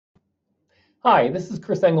Hi, this is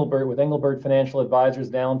Chris Engelbert with Engelbert Financial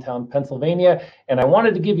Advisors, downtown Pennsylvania, and I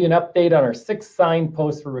wanted to give you an update on our 6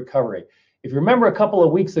 signposts for recovery. If you remember a couple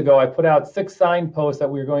of weeks ago, I put out 6 signposts that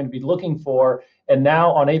we were going to be looking for, and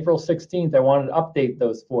now on April 16th, I wanted to update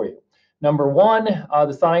those for you. Number one,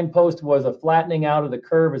 the signpost was a flattening out of the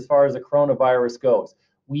curve as far as the coronavirus goes.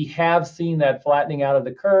 We have seen that flattening out of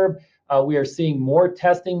the curve. We are seeing more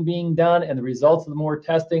testing being done, and the results of the more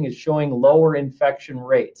testing is showing lower infection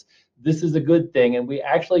rates. This is a good thing, and we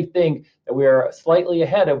actually think that we are slightly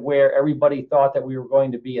ahead of where everybody thought that we were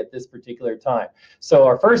going to be at this particular time. So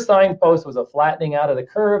our first signpost was a flattening out of the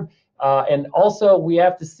curve, and also we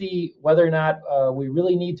have to see whether or not we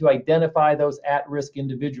really need to identify those at-risk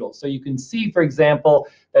individuals. So you can see, for example,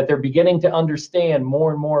 that they're beginning to understand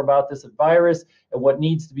more and more about this virus and what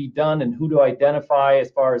needs to be done and who to identify as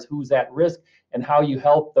far as who's at risk and how you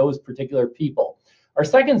help those particular people. Our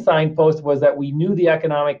second signpost was that we knew the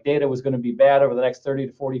economic data was going to be bad over the next 30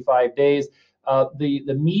 to 45 days.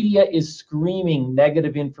 The media is screaming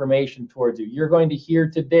negative information towards you. You're going to hear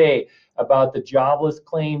today about the jobless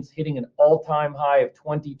claims hitting an all-time high of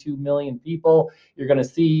 22 million people. You're going to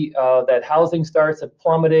see that housing starts have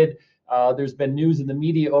plummeted. There's been news in the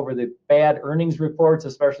media over the bad earnings reports,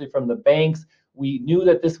 especially from the banks. We knew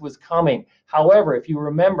that this was coming. However, if you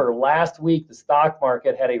remember, last week the stock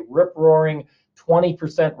market had a rip-roaring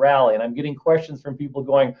 20% rally. And I'm getting questions from people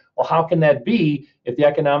going, well, how can that be if the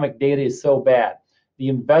economic data is so bad? The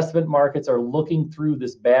investment markets are looking through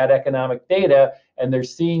this bad economic data, and they're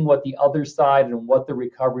seeing what the other side and what the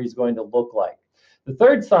recovery is going to look like. The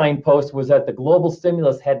third signpost was that the global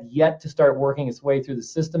stimulus had yet to start working its way through the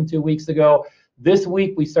system 2 weeks ago. This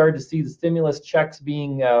week, we started to see the stimulus checks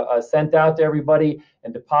being sent out to everybody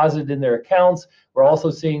and deposited in their accounts. We're also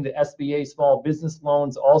seeing the SBA small business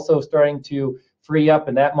loans also starting to free up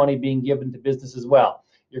and that money being given to business as well.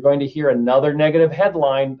 You're going to hear another negative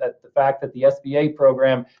headline, that the fact that the SBA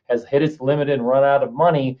program has hit its limit and run out of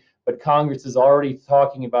money, but Congress is already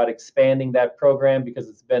talking about expanding that program because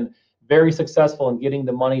it's been very successful in getting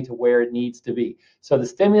the money to where it needs to be. So the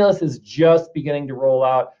stimulus is just beginning to roll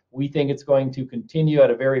out. We think it's going to continue at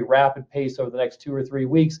a very rapid pace over the next 2 or 3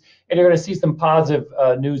 weeks, and you're going to see some positive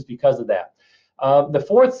news because of that. The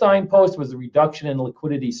fourth signpost was a reduction in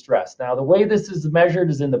liquidity stress. Now, the way this is measured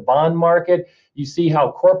is in the bond market. You see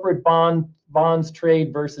how corporate bonds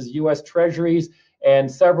trade versus U.S. Treasuries.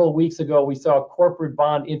 And several weeks ago, we saw corporate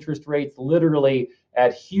bond interest rates literally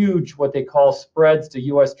at huge, what they call spreads to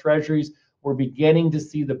U.S. Treasuries. We're beginning to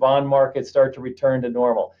see the bond market start to return to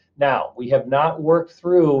normal. Now, we have not worked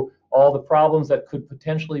through all the problems that could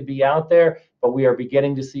potentially be out there, but we are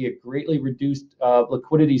beginning to see a greatly reduced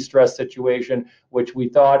liquidity stress situation, which we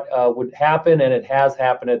thought would happen, and it has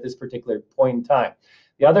happened at this particular point in time.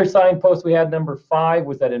 The other signpost we had, number 5,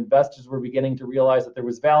 was that investors were beginning to realize that there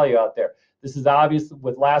was value out there. This is obvious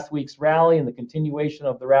with last week's rally and the continuation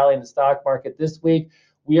of the rally in the stock market this week.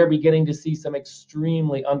 We are beginning to see some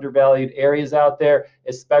extremely undervalued areas out there,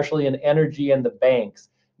 especially in energy and the banks.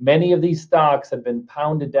 Many of these stocks have been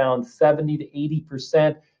pounded down 70 to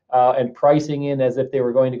 80% and pricing in as if they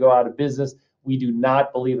were going to go out of business. We do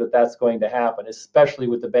not believe that that's going to happen, especially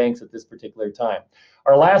with the banks at this particular time.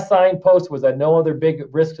 Our last signpost was that no other big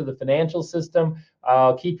risk to the financial system.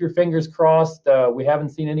 Keep your fingers crossed. We haven't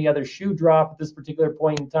seen any other shoe drop at this particular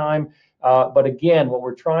point in time. But again, what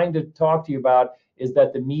we're trying to talk to you about is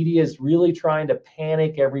that the media is really trying to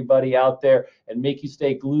panic everybody out there and make you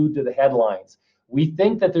stay glued to the headlines. We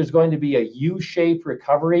think that there's going to be a U-shaped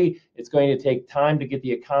recovery. It's going to take time to get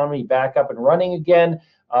the economy back up and running again.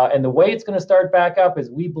 And the way it's going to start back up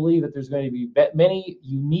is we believe that there's going to be many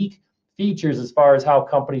unique features as far as how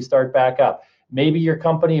companies start back up. Maybe your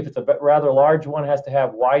company, if it's a rather large one, has to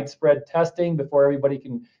have widespread testing before everybody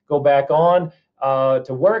can go back on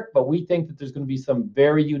to work, but we think that there's going to be some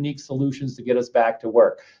very unique solutions to get us back to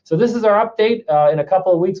work. So this is our update. In a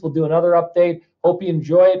couple of weeks, we'll do another update. Hope you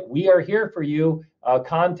enjoy it. We are here for you.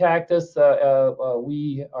 Contact us.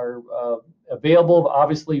 We are available,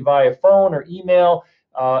 obviously, via phone or email.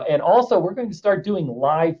 And also, we're going to start doing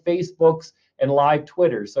live Facebooks and live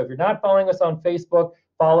Twitter. So if you're not following us on Facebook,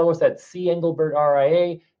 follow us at C. Engelbert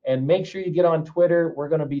RIA, and make sure you get on Twitter. We're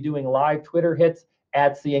going to be doing live Twitter hits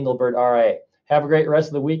at C. Engelbert RIA. Have a great rest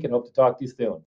of the week and hope to talk to you soon.